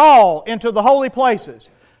and for all into the holy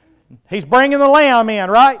places. He's bringing the Lamb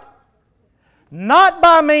in, right? Not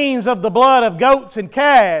by means of the blood of goats and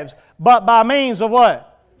calves, but by means of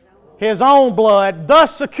what? His own blood,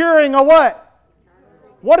 thus securing a what?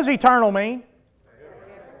 What does eternal mean?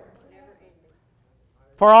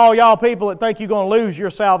 For all y'all people that think you're going to lose your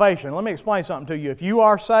salvation, let me explain something to you. If you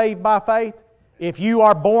are saved by faith, if you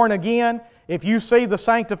are born again, if you see the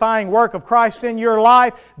sanctifying work of Christ in your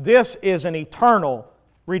life, this is an eternal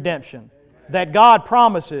redemption that God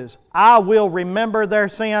promises. I will remember their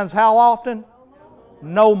sins how often?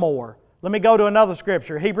 No more. Let me go to another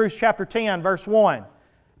scripture. Hebrews chapter 10, verse 1.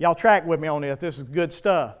 Y'all track with me on this. This is good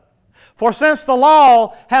stuff. For since the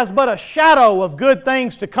law has but a shadow of good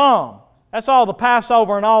things to come, that's all the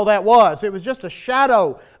Passover and all that was. It was just a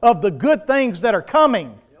shadow of the good things that are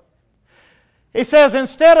coming. He says,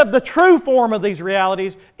 instead of the true form of these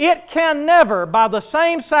realities, it can never, by the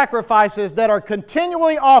same sacrifices that are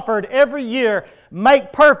continually offered every year,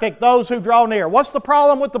 make perfect those who draw near. What's the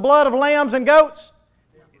problem with the blood of lambs and goats?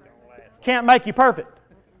 Can't make you perfect.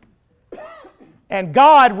 And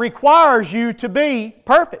God requires you to be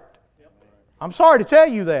perfect. I'm sorry to tell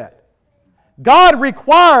you that. God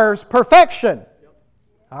requires perfection.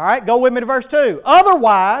 All right, go with me to verse 2.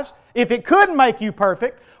 Otherwise, if it could make you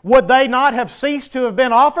perfect, would they not have ceased to have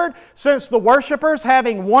been offered, since the worshipers,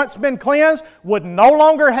 having once been cleansed, would no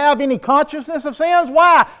longer have any consciousness of sins?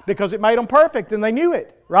 Why? Because it made them perfect and they knew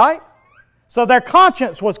it, right? So their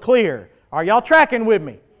conscience was clear. Are y'all tracking with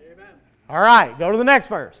me? Amen. All right, go to the next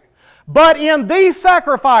verse. But in these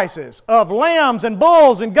sacrifices of lambs and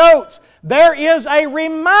bulls and goats, there is a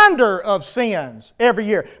reminder of sins every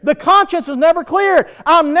year. The conscience is never clear.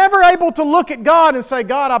 I'm never able to look at God and say,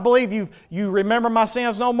 God, I believe you remember my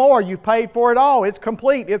sins no more. You've paid for it all. It's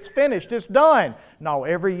complete. It's finished. It's done. No,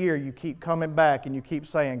 every year you keep coming back and you keep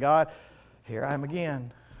saying, God, here I am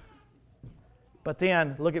again. But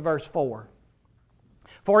then look at verse 4.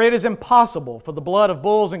 For it is impossible for the blood of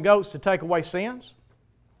bulls and goats to take away sins.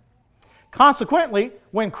 Consequently,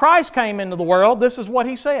 when Christ came into the world, this is what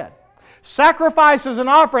He said. Sacrifices and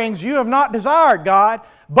offerings you have not desired, God,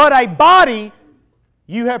 but a body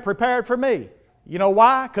you have prepared for me. You know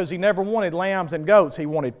why? Because He never wanted lambs and goats. He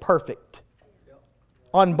wanted perfect,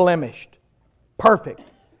 unblemished, perfect.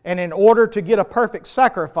 And in order to get a perfect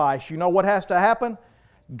sacrifice, you know what has to happen?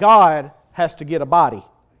 God has to get a body,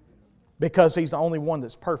 because He's the only one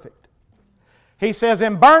that's perfect. He says,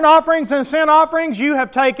 in burnt offerings and sin offerings you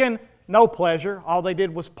have taken no pleasure. All they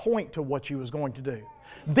did was point to what you was going to do.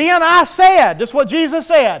 Then I said, this is what Jesus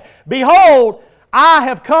said, behold, I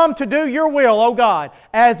have come to do your will, O God,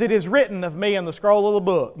 as it is written of me in the scroll of the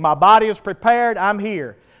book. My body is prepared, I'm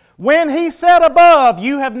here. When He said above,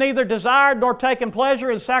 you have neither desired nor taken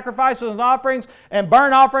pleasure in sacrifices and offerings and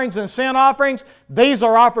burnt offerings and sin offerings, these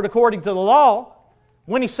are offered according to the law.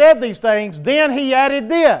 When He said these things, then He added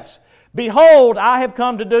this, behold, I have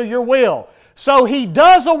come to do your will. So He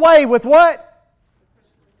does away with what?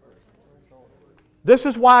 This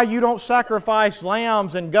is why you don't sacrifice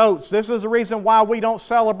lambs and goats. This is the reason why we don't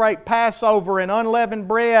celebrate Passover and unleavened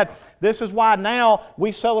bread. This is why now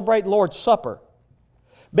we celebrate Lord's Supper.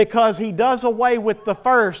 Because He does away with the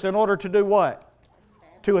first in order to do what?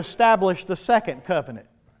 To establish the second covenant.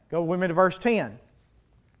 Go with me to verse 10.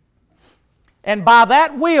 And by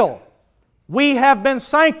that will we have been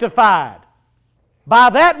sanctified.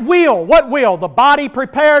 By that will, what will? The body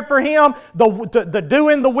prepared for Him, the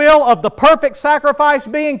doing the will of the perfect sacrifice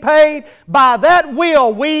being paid. By that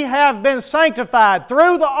will we have been sanctified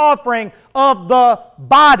through the offering of the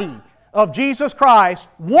body of Jesus Christ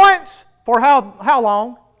once for how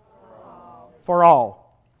long? For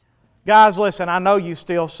all. Guys, listen, I know you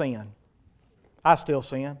still sin. I still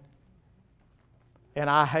sin.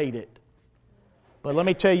 And I hate it. But let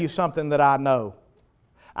me tell you something that I know.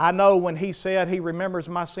 I know when He said He remembers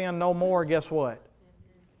my sin no more, guess what?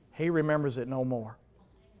 He remembers it no more.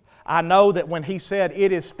 I know that when He said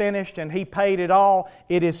it is finished and He paid it all,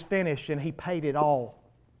 it is finished and He paid it all.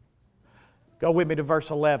 Go with me to verse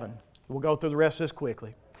 11. We'll go through the rest of this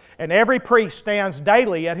quickly. And every priest stands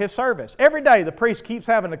daily at his service. Every day the priest keeps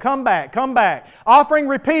having to come back, offering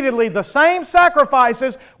repeatedly the same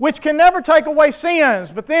sacrifices which can never take away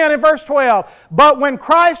sins. But then in verse 12, but when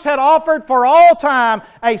Christ had offered for all time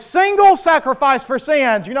a single sacrifice for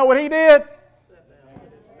sins, you know what He did?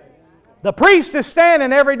 The priest is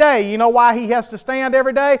standing every day. You know why he has to stand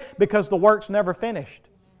every day? Because the work's never finished.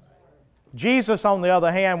 Jesus, on the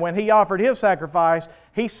other hand, when He offered His sacrifice,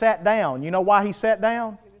 He sat down. You know why He sat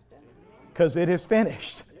down? Because it is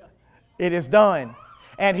finished. It is done.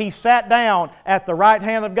 And He sat down at the right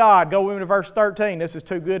hand of God. Go with me to verse 13. This is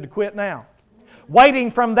too good to quit now. Waiting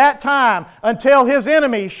from that time until His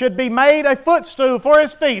enemies should be made a footstool for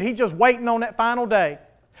His feet. He's just waiting on that final day.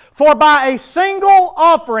 For by a single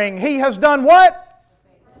offering He has done what?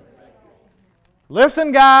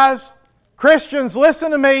 Listen, guys. Christians,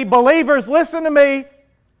 listen to me. Believers, listen to me.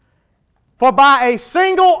 For by a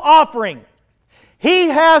single offering He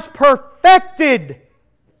has perfected,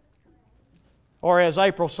 or as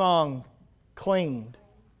April sung, cleaned.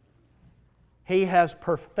 He has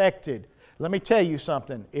perfected. Let me tell you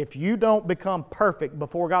something. If you don't become perfect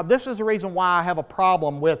before God, this is the reason why I have a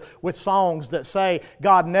problem with songs that say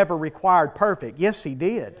God never required perfect. Yes, He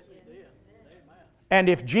did. And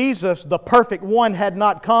if Jesus, the perfect one, had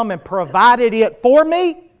not come and provided it for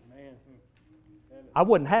me, I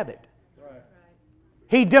wouldn't have it.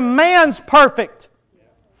 He demands perfect.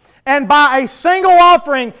 And by a single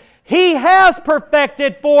offering, He has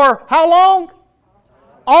perfected for how long?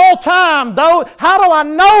 All time. Though, how do I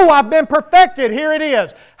know I've been perfected? Here it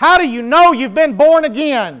is. How do you know you've been born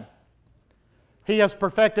again? He has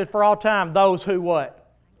perfected for all time those who what?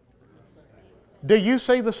 Do you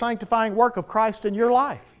see the sanctifying work of Christ in your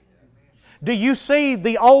life? Do you see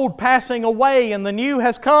the old passing away and the new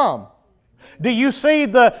has come? Do you see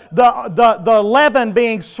the leaven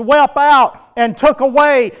being swept out and took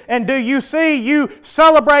away? And do you see you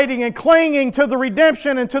celebrating and clinging to the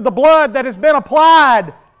redemption and to the blood that has been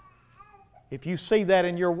applied? If you see that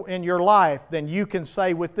in your life, then you can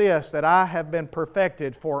say with this that I have been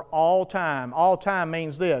perfected for all time. All time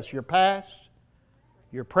means this: your past,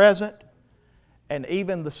 your present, and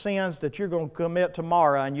even the sins that you're going to commit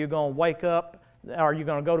tomorrow, and you're going to wake up or you're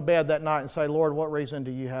going to go to bed that night and say, Lord, what reason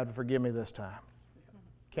do you have to forgive me this time?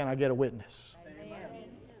 Can I get a witness? Amen.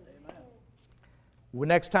 Well,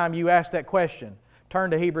 next time you ask that question,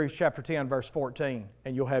 turn to Hebrews chapter 10, verse 14,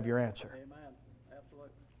 and you'll have your answer. Amen. Absolutely.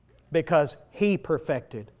 Because He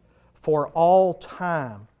perfected for all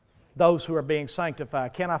time those who are being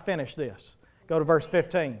sanctified. Can I finish this? Go to verse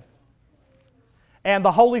 15. And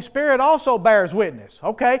the Holy Spirit also bears witness.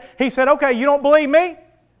 Okay, He said, okay, you don't believe me?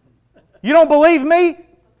 You don't believe me?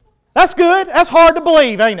 That's good. That's hard to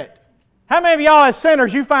believe, ain't it? How many of y'all as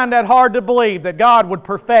sinners, you find that hard to believe that God would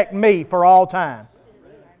perfect me for all time?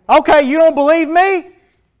 Okay, you don't believe me?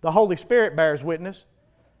 The Holy Spirit bears witness.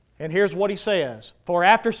 And here's what He says. For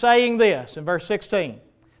after saying this, in verse 16,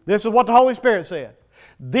 this is what the Holy Spirit said.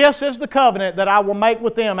 This is the covenant that I will make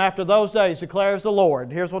with them after those days, declares the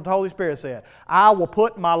Lord. Here's what the Holy Spirit said. I will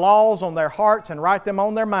put my laws on their hearts and write them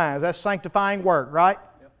on their minds. That's sanctifying work, right?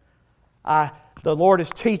 The Lord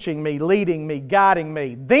is teaching me, leading me, guiding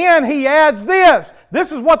me. Then He adds this.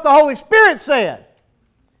 This is what the Holy Spirit said.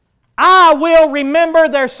 I will remember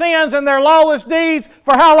their sins and their lawless deeds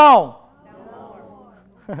for how long? No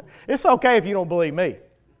more. It's okay if you don't believe me.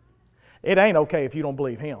 It ain't okay if you don't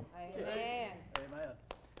believe Him. Amen.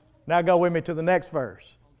 Now go with me to the next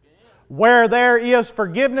verse. Where there is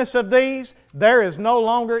forgiveness of these, there is no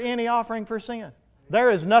longer any offering for sin. There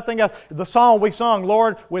is nothing else. The song we sung,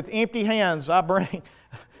 Lord, with empty hands I bring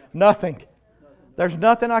nothing. There's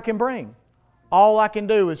nothing I can bring. All I can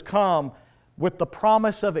do is come with the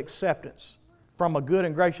promise of acceptance from a good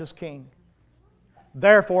and gracious King.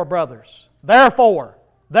 Therefore, brothers, therefore,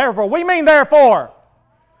 we mean therefore,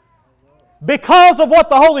 because of what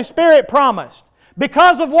the Holy Spirit promised,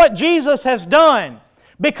 because of what Jesus has done,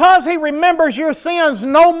 because He remembers your sins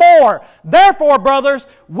no more, therefore, brothers,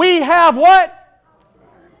 we have what?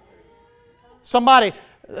 Somebody,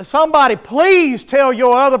 please tell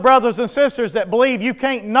your other brothers and sisters that believe you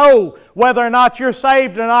can't know whether or not you're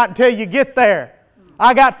saved or not until you get there.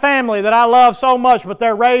 I got family that I love so much, but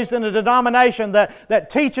they're raised in a denomination that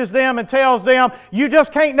teaches them and tells them, you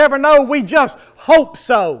just can't never know, we just hope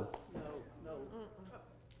so.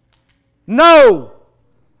 No,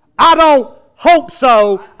 I don't hope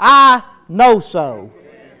so, I know so.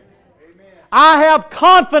 I have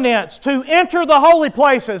confidence to enter the holy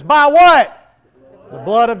places by what? The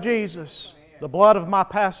blood of Jesus, the blood of my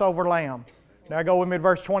Passover lamb. Now go with me to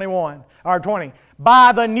verse 21, or 20.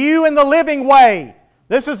 By the new and the living way.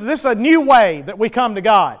 This is a new way that we come to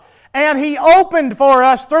God. And He opened for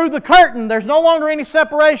us through the curtain. There's no longer any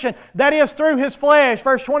separation. That is through His flesh.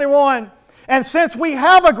 Verse 21. And since we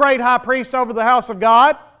have a great high priest over the house of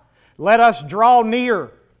God, let us draw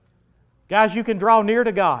near. Guys, you can draw near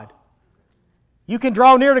to God. You can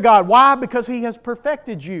draw near to God. Why? Because He has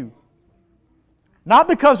perfected you. Not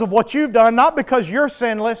because of what you've done, not because you're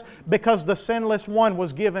sinless, because the sinless one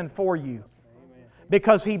was given for you. Amen.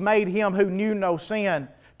 Because He made Him who knew no sin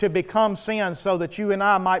to become sin so that you and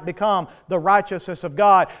I might become the righteousness of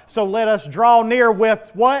God. So let us draw near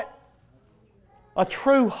with what? A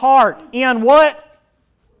true heart. In what?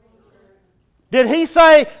 Did He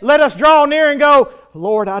say, let us draw near and go,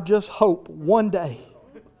 Lord, I just hope one day,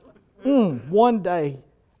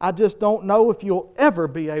 I just don't know if you'll ever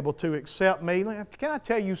be able to accept me. Can I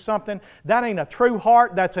tell you something? That ain't a true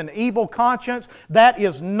heart. That's an evil conscience. That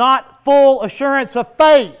is not full assurance of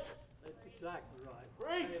faith. That's exactly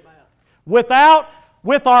right.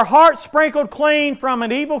 With our hearts sprinkled clean from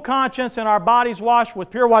an evil conscience and our bodies washed with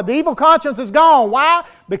pure water. The evil conscience is gone. Why?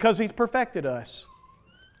 Because He's perfected us.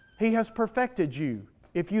 He has perfected you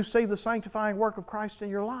if you see the sanctifying work of Christ in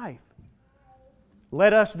your life.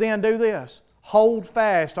 Let us then do this. Hold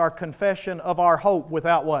fast our confession of our hope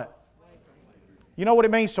without what? You know what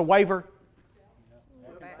it means to waver?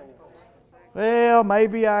 Well,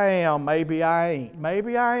 maybe I am, maybe I ain't,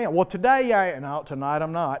 maybe I am. Well, today I am. No, tonight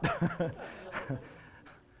I'm not.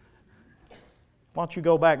 Why don't you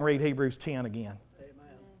go back and read Hebrews 10 again?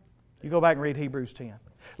 You go back and read Hebrews 10.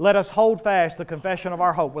 Let us hold fast the confession of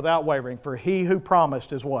our hope without wavering, for He who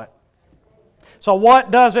promised is what? So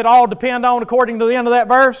what does it all depend on according to the end of that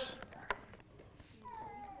verse?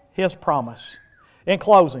 His promise. In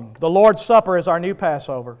closing, the Lord's Supper is our new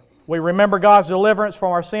Passover. We remember God's deliverance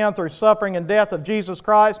from our sin through suffering and death of Jesus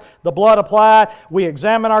Christ, the blood applied. We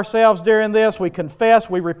examine ourselves during this. We confess,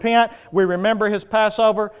 we repent, we remember His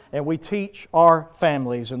Passover, and we teach our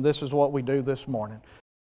families. And this is what we do this morning.